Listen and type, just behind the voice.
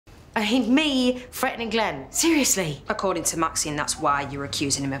I mean, me threatening Glenn. Seriously. According to Maxine, that's why you're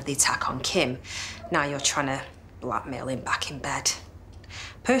accusing him of the attack on Kim. Now you're trying to blackmail him back in bed.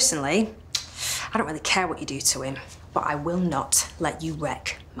 Personally, I don't really care what you do to him, but I will not let you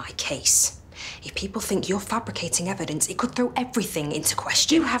wreck my case. If people think you're fabricating evidence, it could throw everything into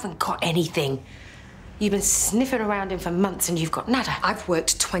question. You haven't got anything. You've been sniffing around him for months and you've got nada. I've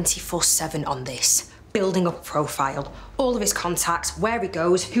worked 24/7 on this, building up a profile, all of his contacts, where he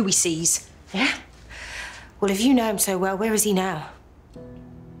goes, who he sees. Yeah? Well, if you know him so well, where is he now?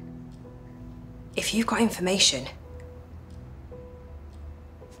 If you've got information,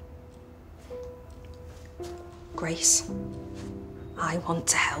 Grace, I want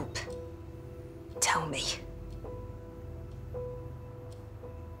to help. Tell me.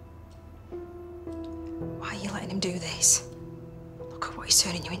 Why are you letting him do this? Look at what he's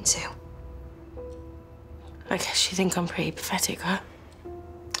turning you into. I guess you think I'm pretty pathetic, huh?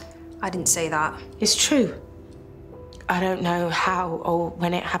 I didn't say that. It's true. I don't know how or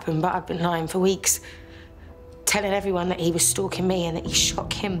when it happened, but I've been lying for weeks, telling everyone that he was stalking me and that he shot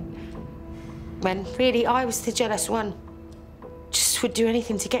Kim. When really I was the jealous one. Just would do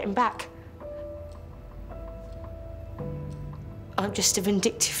anything to get him back. I'm just a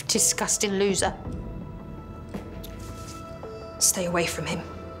vindictive, disgusting loser. Stay away from him,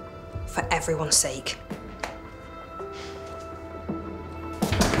 for everyone's sake.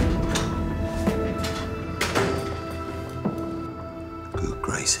 Good,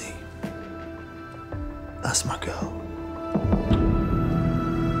 Gracie. That's my girl.